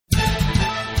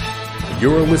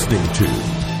You're listening to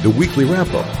the Weekly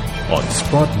Wrap-Up on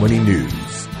Sprott Money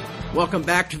News. Welcome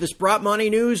back to the Sprott Money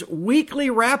News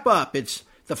Weekly Wrap-Up. It's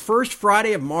the first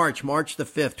Friday of March the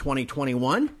 5th,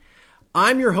 2021.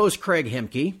 I'm your host, Craig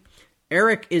Hemke.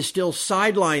 Eric is still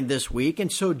sidelined this week,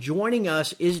 and so joining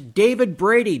us is David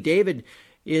Brady. David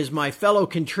is my fellow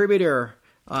contributor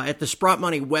at the Sprott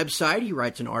Money website. He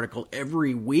writes an article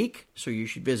every week, so you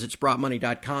should visit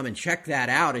sprottmoney.com and check that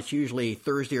out. It's usually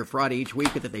Thursday or Friday each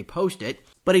week that they post it.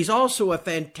 But he's also a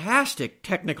fantastic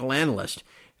technical analyst,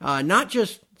 not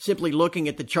just simply looking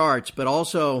at the charts, but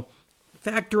also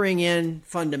factoring in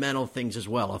fundamental things as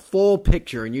well, a full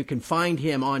picture. And you can find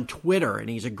him on Twitter, and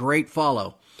he's a great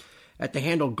follow, at the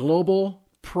handle Global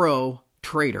Pro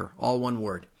Trader, all one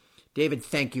word. David,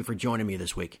 thank you for joining me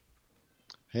this week.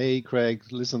 Hey, Craig.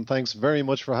 Listen, thanks very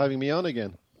much for having me on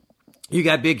again. You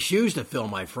got big shoes to fill,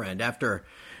 my friend, after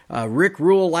Rick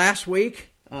Rule last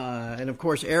week, and of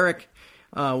course Eric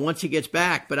once he gets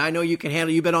back. But I know you can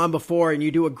handle. You've been on before, and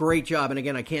you do a great job. And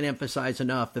again, I can't emphasize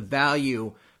enough the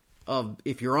value of,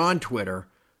 if you're on Twitter,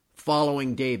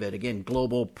 following David. Again,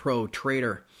 Global Pro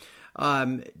Trader.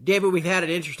 David, we've had an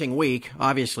interesting week,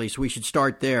 obviously, so we should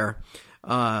start there.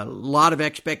 A lot of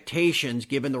expectations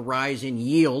given the rise in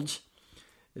yields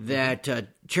that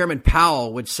Chairman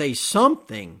Powell would say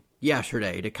something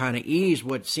yesterday to kind of ease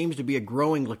what seems to be a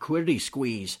growing liquidity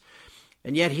squeeze,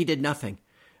 and yet he did nothing.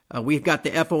 We've got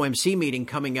the FOMC meeting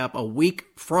coming up a week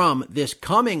from this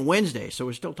coming Wednesday, so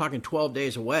we're still talking 12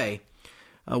 days away.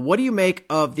 What do you make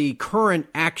of the current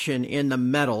action in the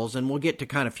metals? And we'll get to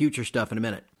kind of future stuff in a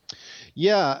minute.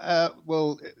 Yeah,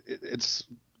 well, it's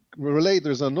related.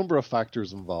 There's a number of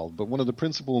factors involved, but one of the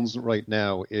principles right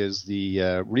now is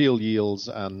the real yields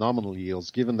and nominal yields,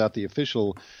 given that the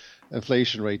official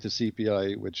inflation rate, the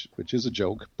CPI, which is a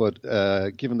joke, but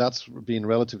given that's been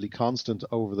relatively constant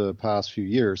over the past few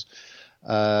years,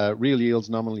 real yields,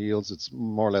 nominal yields, it's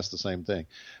more or less the same thing.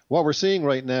 What we're seeing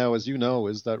right now, as you know,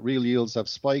 is that real yields have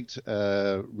spiked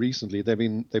recently.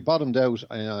 They bottomed out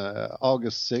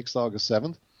August 6th, August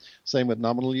 7th. Same with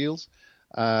nominal yields.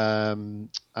 And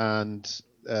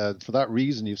for that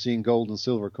reason, you've seen gold and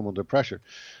silver come under pressure.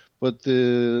 But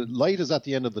the light is at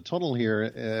the end of the tunnel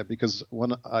here because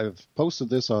when I've posted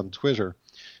this on Twitter,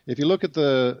 if you look at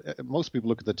most people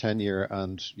look at the 10-year,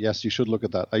 and yes, you should look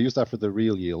at that. I use that for the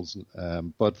real yields.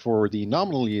 But for the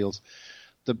nominal yields,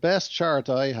 the best chart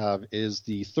I have is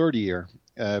the 30-year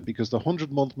because the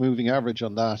 100-month moving average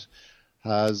on that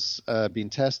has been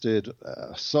tested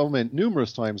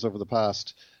numerous times over the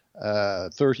past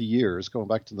 30 years, going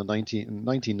back to the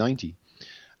 1990.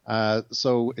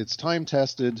 So it's time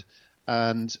tested,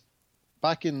 and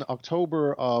back in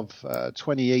October of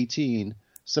 2018,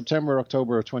 September,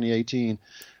 October of 2018,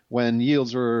 when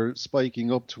yields were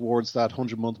spiking up towards that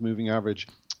 100-month moving average,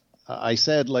 I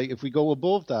said, if we go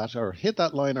above that or hit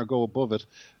that line or go above it,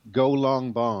 go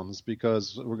long bonds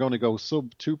because we're going to go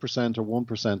sub 2% or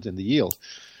 1% in the yield.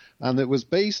 And it was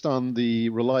based on the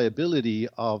reliability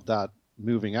of that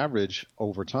moving average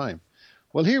over time.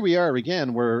 Well, here we are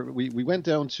again, where we went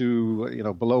down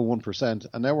to below 1%,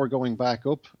 and now we're going back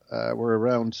up. We're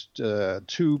around I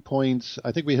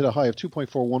think we hit a high of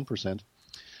 2.41%,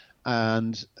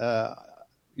 and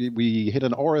we hit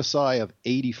an RSI of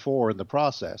 84 in the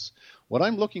process. What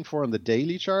I'm looking for on the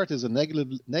daily chart is a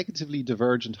negatively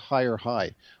divergent higher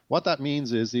high. What that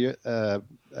means is the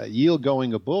yield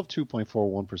going above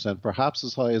 2.41%, perhaps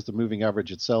as high as the moving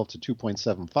average itself to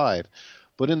 2.75,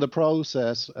 but in the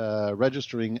process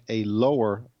registering a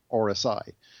lower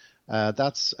RSI.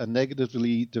 That's a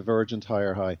negatively divergent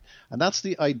higher high. And that's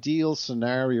the ideal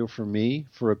scenario for me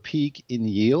for a peak in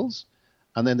yields,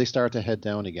 and then they start to head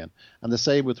down again. And the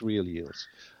same with real yields.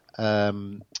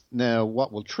 Now,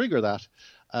 what will trigger that,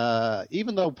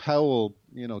 even though Powell,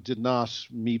 did not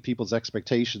meet people's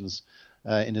expectations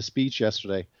in his speech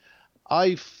yesterday,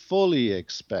 I fully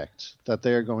expect that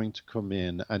they're going to come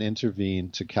in and intervene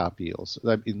to cap yields.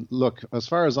 I mean, look, as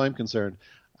far as I'm concerned,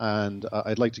 and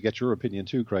I'd like to get your opinion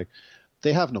too, Craig,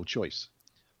 they have no choice.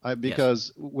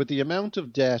 Because with the amount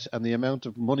of debt and the amount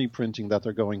of money printing that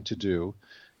they're going to do,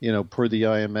 per the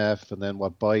IMF, and then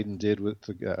what Biden did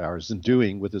or is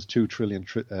doing with his $2 trillion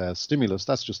stimulus,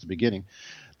 that's just the beginning.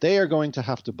 They are going to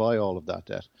have to buy all of that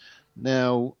debt.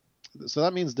 Now, so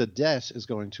that means the debt is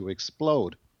going to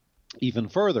explode even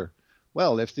further.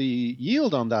 Well, if the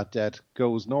yield on that debt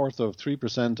goes north of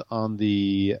 3% on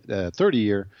the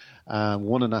 30-year,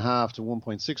 1.5 to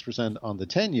 1.6% on the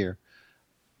 10-year,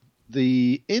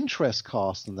 the interest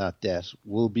cost on that debt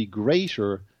will be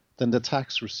greater than the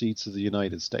tax receipts of the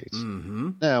United States.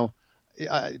 Mm-hmm. Now,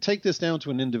 take this down to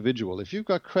an individual. If you've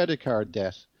got credit card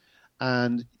debt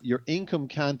and your income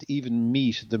can't even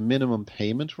meet the minimum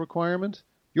payment requirement,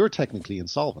 you're technically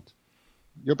insolvent.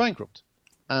 You're bankrupt.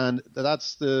 And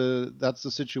that's the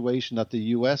situation that the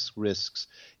US risks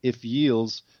if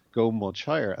yields go much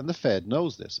higher. And the Fed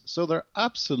knows this. So they're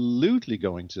absolutely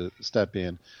going to step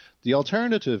in. The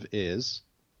alternative is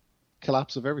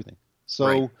collapse of everything.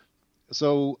 So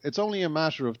it's only a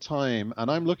matter of time.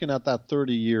 And I'm looking at that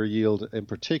 30-year yield in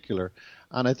particular.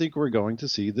 And I think we're going to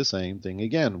see the same thing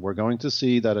again. We're going to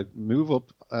see that it move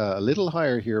up a little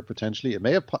higher here potentially. It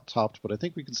may have topped, but I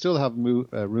think we can still have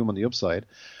room on the upside.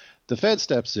 The Fed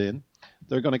steps in,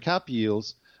 they're going to cap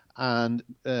yields, and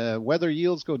whether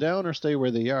yields go down or stay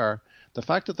where they are, the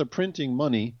fact that they're printing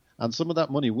money, and some of that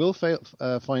money will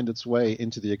find its way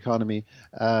into the economy,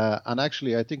 and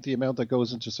actually I think the amount that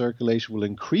goes into circulation will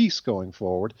increase going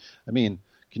forward. I mean,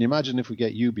 can you imagine if we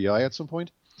get UBI at some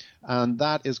point? And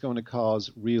that is going to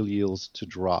cause real yields to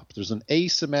drop. There's an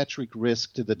asymmetric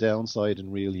risk to the downside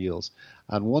in real yields,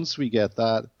 and once we get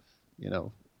that,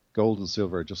 gold and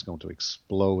silver are just going to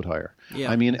explode higher. Yeah.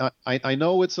 I mean, I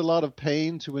know it's a lot of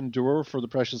pain to endure for the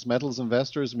precious metals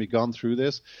investors, and we've gone through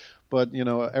this, but,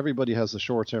 everybody has a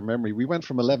short-term memory. We went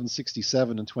from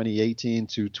 1167 in 2018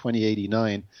 to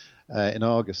 2089 in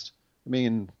August. I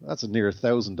mean, that's a near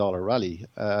 $1,000 rally.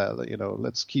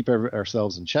 Let's keep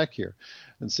ourselves in check here.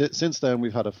 And since then,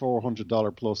 we've had a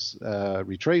 $400 plus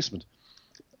retracement.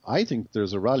 I think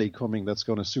there's a rally coming that's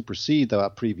going to supersede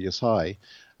that previous high.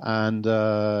 And,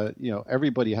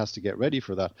 everybody has to get ready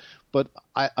for that. But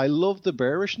I love the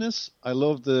bearishness. I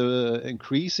love the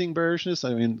increasing bearishness.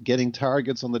 I mean, getting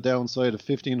targets on the downside of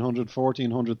 1,500,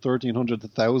 1,400, 1,300,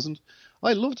 1,000.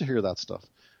 I love to hear that stuff.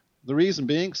 The reason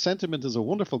being, sentiment is a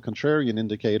wonderful contrarian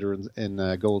indicator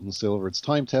in gold and silver. It's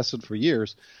time tested for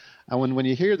years. And when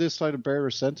you hear this side of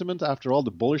bearish sentiment, after all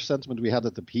the bullish sentiment we had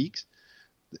at the peaks,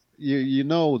 you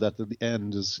know that the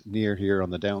end is near here on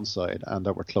the downside and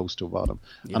that we're close to a bottom.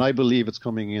 Yeah. And I believe it's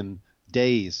coming in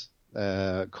days,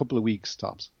 a couple of weeks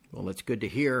tops. Well, it's good to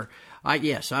hear.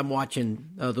 Yes, I'm watching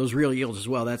those real yields as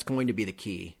well. That's going to be the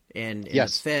key. And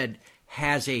yes. The Fed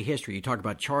has a history. You talk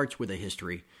about charts with a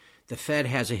history. The Fed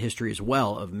has a history as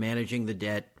well of managing the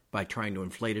debt by trying to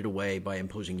inflate it away by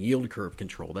imposing yield curve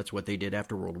control. That's what they did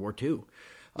after World War II.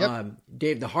 Yep.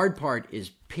 Dave, the hard part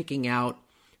is picking out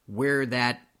where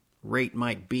that rate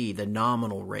might be, the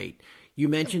nominal rate. You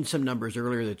mentioned some numbers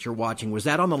earlier that you're watching. Was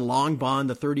that on the long bond,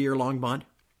 the 30-year long bond?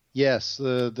 Yes,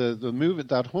 the move,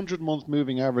 that 100-month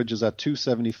moving average is at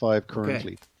 275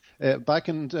 currently. Okay. Back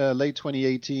in late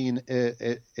 2018,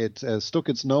 it stuck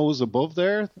its nose above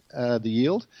there, the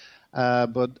yield,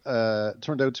 but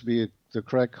turned out to be the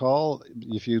correct call.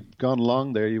 If you'd gone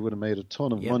long there, you would have made a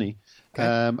ton of money.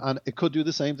 Okay. And it could do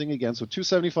the same thing again. So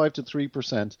 275 to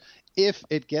 3% if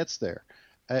it gets there.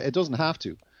 It doesn't have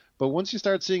to. But once you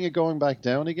start seeing it going back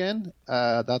down again,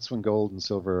 that's when gold and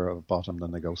silver have bottomed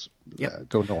and they go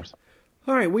north.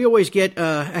 All right. We always get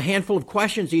a handful of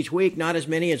questions each week, not as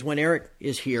many as when Eric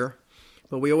is here.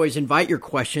 But we always invite your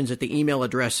questions at the email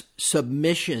address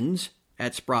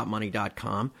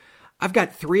submissions@sprottmoney.com. I've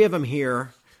got 3 of them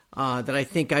here that I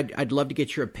think I'd love to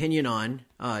get your opinion on,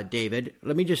 David.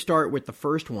 Let me just start with the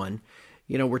first one.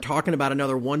 We're talking about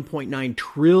another $1.9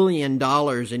 trillion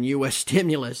in U.S.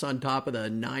 stimulus on top of the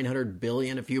 $900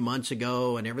 billion a few months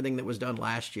ago and everything that was done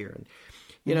last year.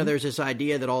 And, there's this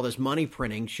idea that all this money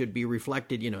printing should be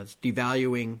reflected, it's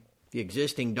devaluing the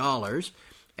existing dollars,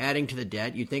 adding to the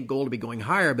debt. You'd think gold would be going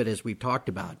higher, but as we've talked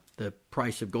about, the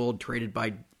price of gold traded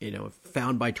by,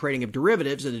 found by trading of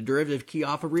derivatives, and the derivative key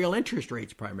off of real interest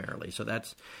rates primarily. So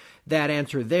that's that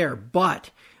answer there.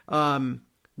 But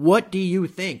what do you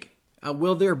think?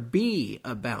 Will there be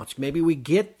a bounce? Maybe we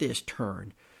get this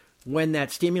turn when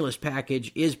that stimulus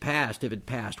package is passed, if it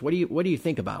passed. What do you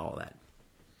think about all that?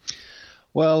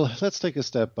 Well, let's take a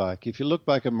step back. If you look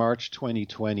back at March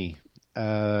 2020,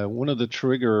 one of the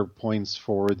trigger points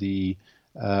for the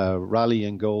rally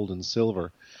in gold and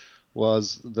silver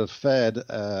was the Fed,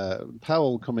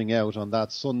 Powell coming out on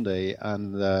that Sunday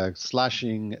and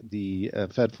slashing the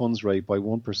Fed funds rate by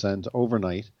 1%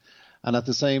 overnight. And at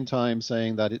the same time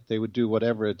saying that they would do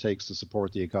whatever it takes to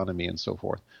support the economy and so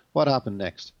forth. What happened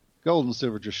next? Gold and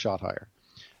silver just shot higher.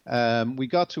 We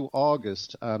got to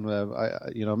August, and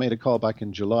I made a call back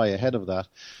in July ahead of that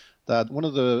one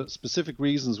of the specific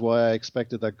reasons why I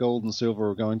expected that gold and silver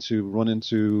were going to run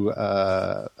into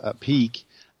a peak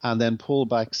and then pull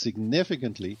back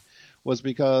significantly was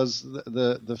because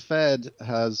the Fed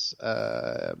has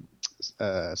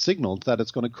signaled that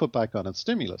it's going to cut back on its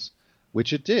stimulus.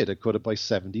 which it did. It cut it by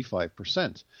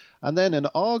 75%. And then in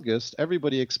August,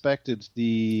 everybody expected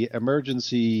the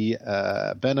emergency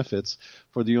benefits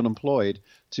for the unemployed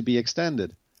to be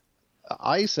extended.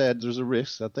 I said there's a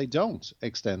risk that they don't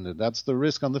extend it. That's the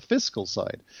risk on the fiscal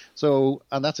side. So,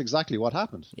 and that's exactly what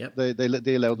happened. Yep.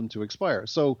 They allowed them to expire.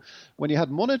 So when you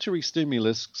had monetary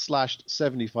stimulus slashed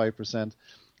 75%,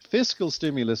 fiscal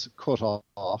stimulus cut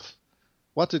off,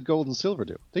 what did gold and silver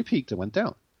do? They peaked and went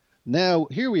down. Now,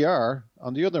 here we are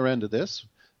on the other end of this.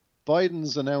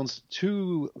 Biden's announced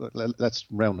let's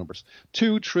round numbers,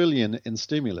 $2 trillion in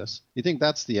stimulus. You think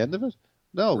that's the end of it?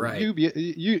 No, right.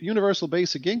 Universal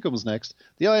basic income's next.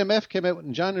 The IMF came out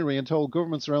in January and told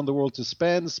governments around the world to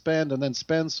spend, and then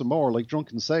spend some more, like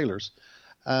drunken sailors.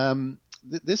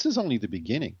 This is only the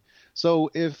beginning.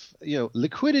 So if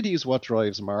liquidity is what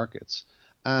drives markets,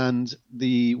 and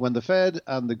when the Fed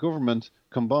and the government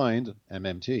combined,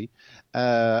 MMT,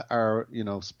 are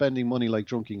spending money like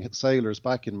drunken sailors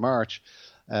back in March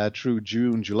through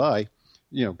June, July,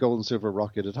 gold and silver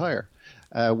rocketed higher.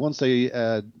 Once they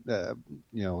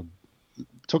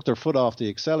took their foot off the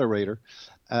accelerator,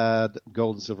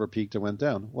 gold and silver peaked and went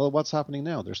down. Well, what's happening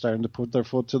now? They're starting to put their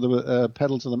foot to the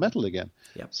pedal to the metal again.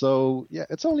 Yep. So yeah,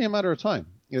 it's only a matter of time.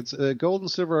 It's gold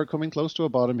and silver are coming close to a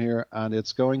bottom here, and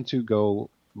it's going to go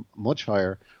much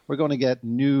higher. We're going to get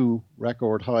new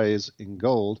record highs in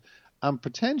gold and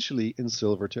potentially in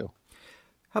silver too.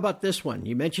 How about this one?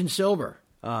 You mentioned silver.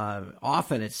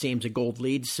 Often it seems that gold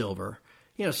leads silver.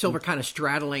 Silver kind of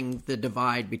straddling the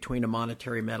divide between a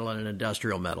monetary metal and an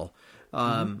industrial metal.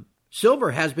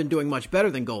 Silver has been doing much better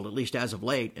than gold, at least as of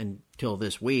late until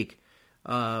this week.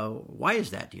 Why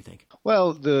is that, do you think?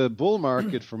 Well, the bull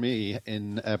market for me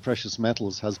in precious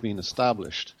metals has been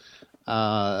established.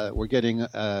 We're getting,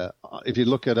 if you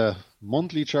look at a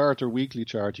monthly chart or weekly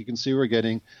chart, you can see we're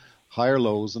getting higher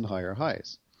lows and higher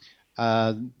highs.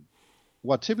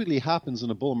 What typically happens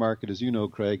in a bull market, as you know,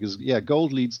 Craig, is,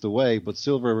 gold leads the way, but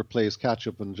silver plays catch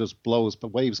up and just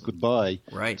waves goodbye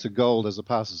to gold as it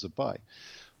passes it by.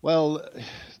 Well,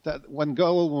 when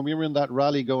we were in that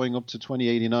rally going up to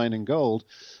 2089 in gold,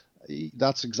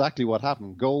 that's exactly what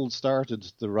happened. Gold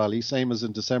started the rally, same as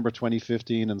in December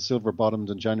 2015, and silver bottomed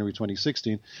in January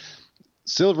 2016.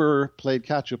 Silver played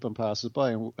catch up and passed it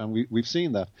by, and we've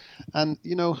seen that. And,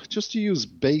 just to use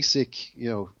basic,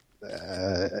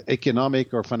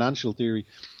 economic or financial theory,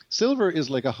 silver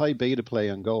is like a high beta play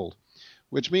on gold,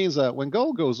 which means that when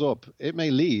gold goes up, it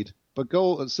may lead, but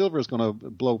silver is going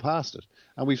to blow past it.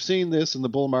 And we've seen this in the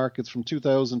bull markets from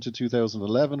 2000 to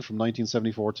 2011, from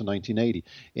 1974 to 1980.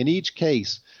 In each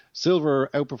case, silver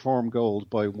outperformed gold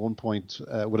by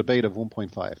with a beta of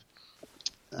 1.5.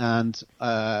 And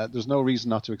there's no reason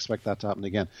not to expect that to happen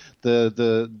again.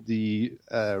 The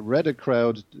Reddit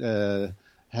crowd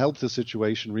helped the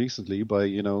situation recently by,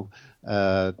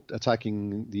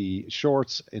 attacking the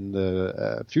shorts in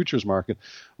the futures market.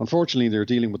 Unfortunately, they're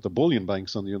dealing with the bullion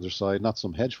banks on the other side, not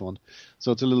some hedge fund.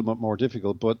 So it's a little bit more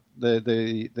difficult. But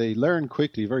they learn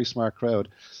quickly, very smart crowd.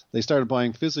 They started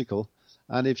buying physical.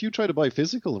 And if you try to buy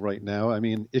physical right now, I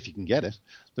mean, if you can get it,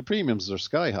 the premiums are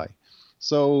sky high.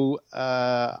 So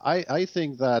I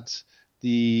think that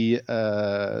the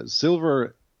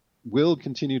silver will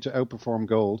continue to outperform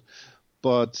gold.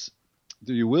 But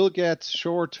you will get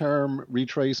short-term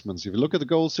retracements. If you look at the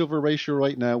gold-silver ratio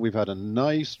right now, we've had a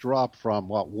nice drop from,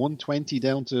 120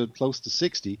 down to close to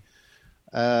 60.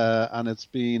 And it's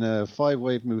been a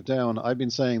 5-wave move down. I've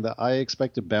been saying that I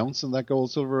expect a bounce in that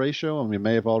gold-silver ratio, and we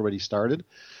may have already started.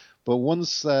 But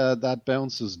once that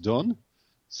bounce is done,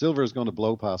 silver is going to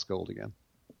blow past gold again.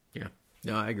 Yeah,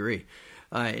 no, I agree.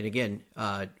 And again,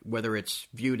 whether it's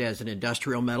viewed as an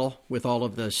industrial metal with all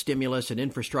of the stimulus and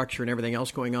infrastructure and everything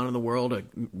else going on in the world,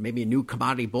 maybe a new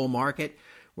commodity bull market,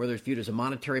 whether it's viewed as a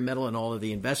monetary metal and all of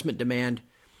the investment demand,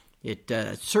 it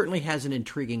certainly has an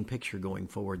intriguing picture going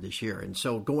forward this year. And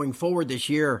so going forward this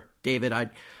year, David, I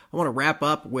want to wrap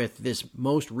up with this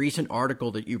most recent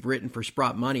article that you've written for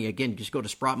Sprott Money. Again, just go to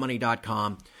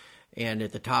sprottmoney.com. And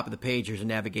at the top of the page, there's a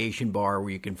navigation bar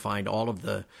where you can find all of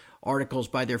the articles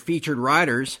by their featured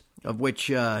writers, of which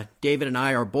David and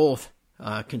I are both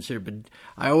considered. But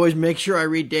I always make sure I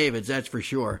read David's, that's for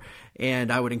sure.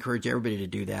 And I would encourage everybody to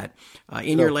do that.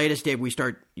 In your latest, Dave,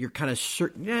 you're kind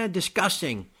of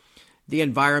discussing the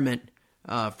environment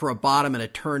for a bottom and a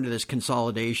turn to this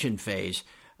consolidation phase.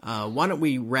 Why don't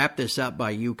we wrap this up by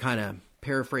you kind of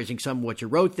paraphrasing some of what you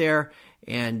wrote there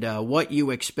and what you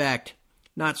expect,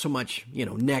 not so much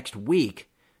next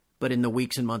week, but in the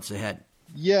weeks and months ahead.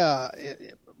 Yeah,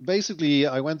 basically,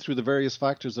 I went through the various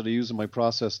factors that I use in my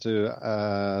process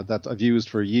that I've used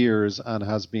for years and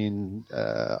has been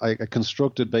I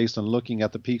constructed based on looking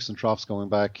at the peaks and troughs going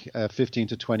back 15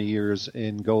 to 20 years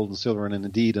in gold and silver and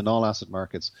indeed in all asset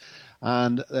markets.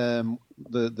 And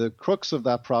the crux of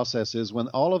that process is when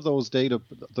all of those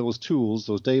tools,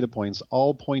 those data points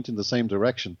all point in the same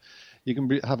direction, you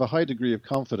can have a high degree of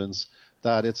confidence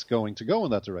that it's going to go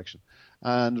in that direction.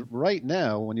 And right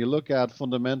now, when you look at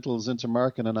fundamentals,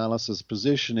 intermarket analysis,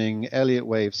 positioning, Elliott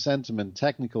wave, sentiment,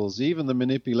 technicals, even the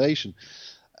manipulation,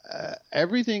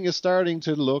 everything is starting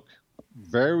to look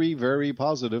very, very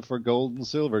positive for gold and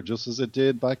silver, just as it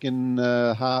did back in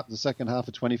the second half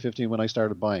of 2015 when I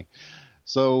started buying.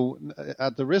 So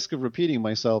at the risk of repeating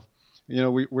myself,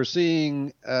 we're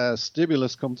seeing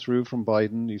stimulus come through from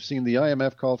Biden. You've seen the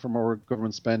IMF call for more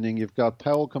government spending. You've got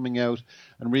Powell coming out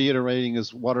and reiterating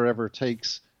his whatever it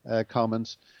takes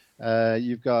comment.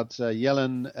 You've got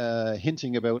Yellen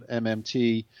hinting about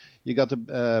MMT. You've got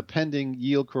the pending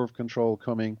yield curve control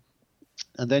coming.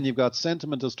 And then you've got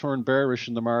sentiment has turned bearish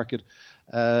in the market.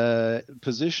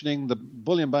 Positioning, the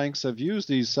bullion banks have used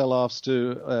these sell-offs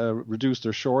to reduce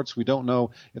their shorts. We don't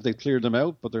know if they've cleared them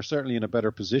out, but they're certainly in a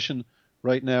better position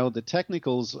right now. The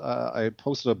technicals, I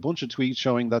posted a bunch of tweets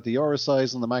showing that the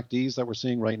RSIs and the MACDs that we're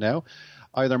seeing right now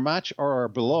either match or are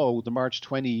below the March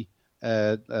 20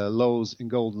 lows in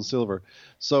gold and silver.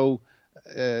 So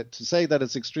to say that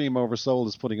it's extreme oversold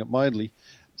is putting it mildly.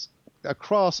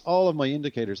 Across all of my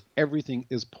indicators, everything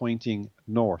is pointing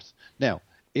north. Now,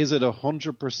 is it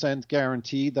 100%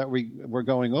 guaranteed that we're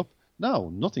going up? No,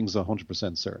 nothing's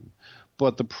 100% certain.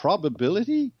 But the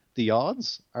probability, the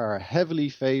odds, are heavily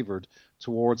favored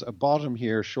towards a bottom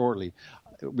here shortly.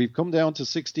 We've come down to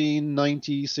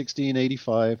 1690,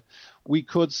 1685. We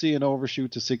could see an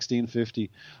overshoot to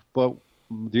 1650. But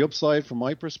the upside from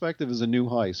my perspective is a new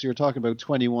high. So you're talking about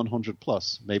 2,100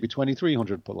 plus, maybe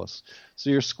 2,300 plus. So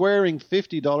you're squaring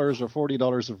 $50 or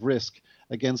 $40 of risk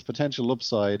against potential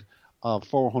upside of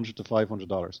 $400 to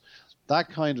 $500. That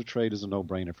kind of trade is a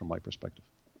no-brainer from my perspective.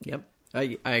 Yep,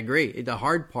 I agree. The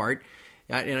hard part,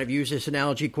 and I've used this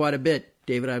analogy quite a bit,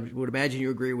 David, I would imagine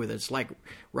you agree with it. It's like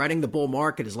riding the bull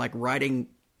market is like riding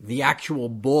the actual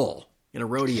bull in a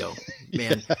rodeo,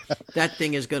 man. Yeah. That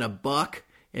thing is going to buck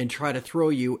and try to throw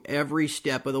you every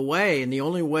step of the way. And the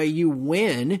only way you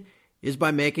win is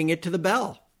by making it to the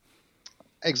bell.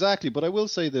 Exactly. But I will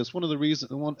say this. One of the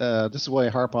reasons, this is why I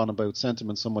harp on about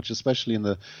sentiment so much, especially in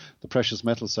the precious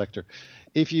metal sector.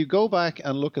 If you go back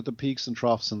and look at the peaks and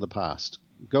troughs in the past,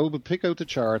 pick out the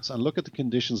charts and look at the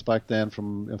conditions back then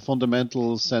from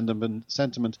fundamentals,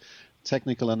 sentiment,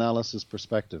 technical analysis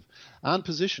perspective, and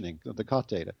positioning, the COT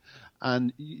data.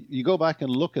 And you go back and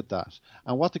look at that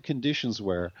and what the conditions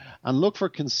were and look for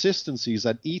consistencies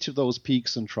at each of those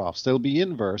peaks and troughs. They'll be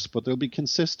inverse, but they'll be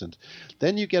consistent.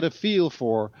 Then you get a feel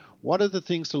for what are the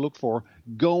things to look for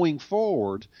going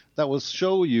forward that will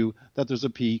show you that there's a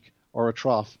peak or a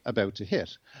trough about to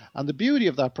hit. And the beauty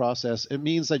of that process, it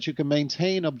means that you can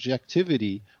maintain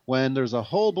objectivity when there's a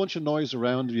whole bunch of noise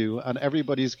around you and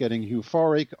everybody's getting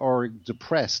euphoric or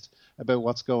depressed about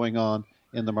what's going on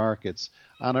in the markets.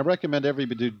 And I recommend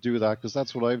everybody do that because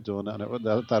that's what I've done, and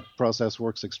that process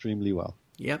works extremely well.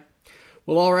 Yep.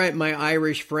 Well, all right, my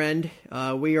Irish friend,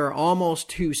 we are almost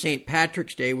to St.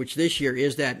 Patrick's Day, which this year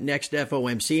is that next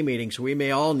FOMC meeting, so we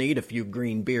may all need a few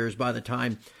green beers by the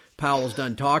time Powell's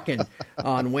done talking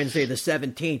on Wednesday the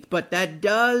 17th. But that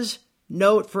does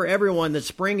note for everyone that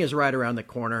spring is right around the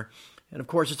corner. And, of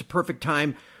course, it's a perfect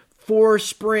time for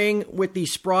spring with the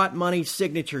Sprott Money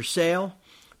Signature Sale.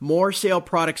 More sale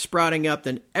products sprouting up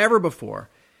than ever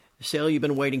before. The sale you've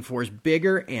been waiting for is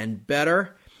bigger and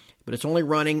better, but it's only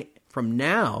running from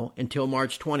now until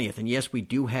March 20th. And, yes, we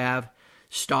do have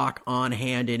stock on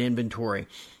hand in inventory.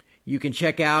 You can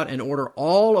check out and order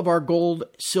all of our gold,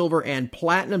 silver, and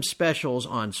platinum specials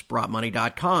on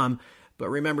SprottMoney.com. But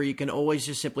remember, you can always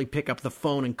just simply pick up the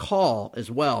phone and call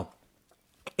as well.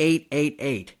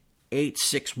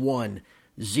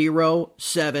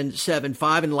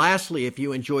 888-861-0775. And lastly, if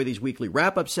you enjoy these weekly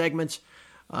wrap-up segments,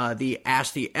 the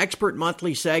Ask the Expert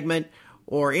monthly segment,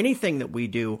 or anything that we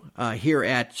do here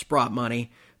at Sprott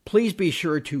Money, please be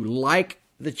sure to like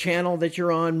the channel that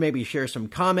you're on, maybe share some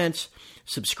comments,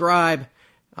 subscribe,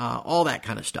 all that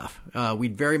kind of stuff.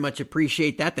 We'd very much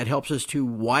appreciate that. That helps us to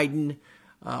widen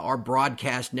our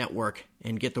broadcast network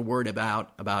and get the word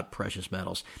about precious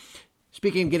metals.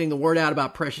 Speaking of getting the word out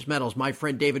about precious metals, my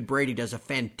friend David Brady does a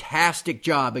fantastic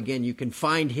job. Again, you can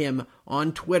find him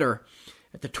on Twitter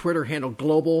at the Twitter handle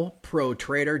Global Pro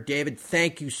Trader. David,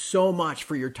 thank you so much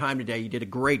for your time today. You did a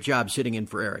great job sitting in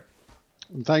for Eric.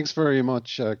 Thanks very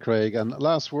much, Craig. And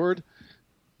last word,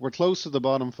 we're close to the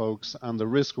bottom, folks, and the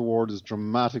risk reward is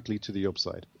dramatically to the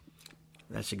upside.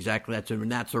 That's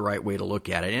the right way to look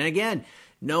at it. And again,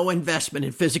 no investment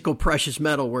in physical precious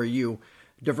metal where you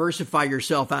diversify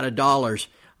yourself out of dollars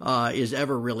is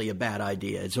ever really a bad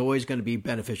idea. It's always going to be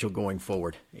beneficial going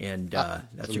forward. And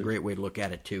that's a great way to look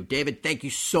at it, too. David, thank you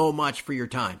so much for your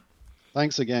time.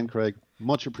 Thanks again, Craig.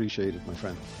 Much appreciated, my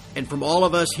friend. And from all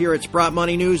of us here at Sprott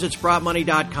Money News at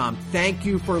SprottMoney.com, thank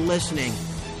you for listening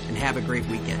and have a great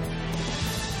weekend.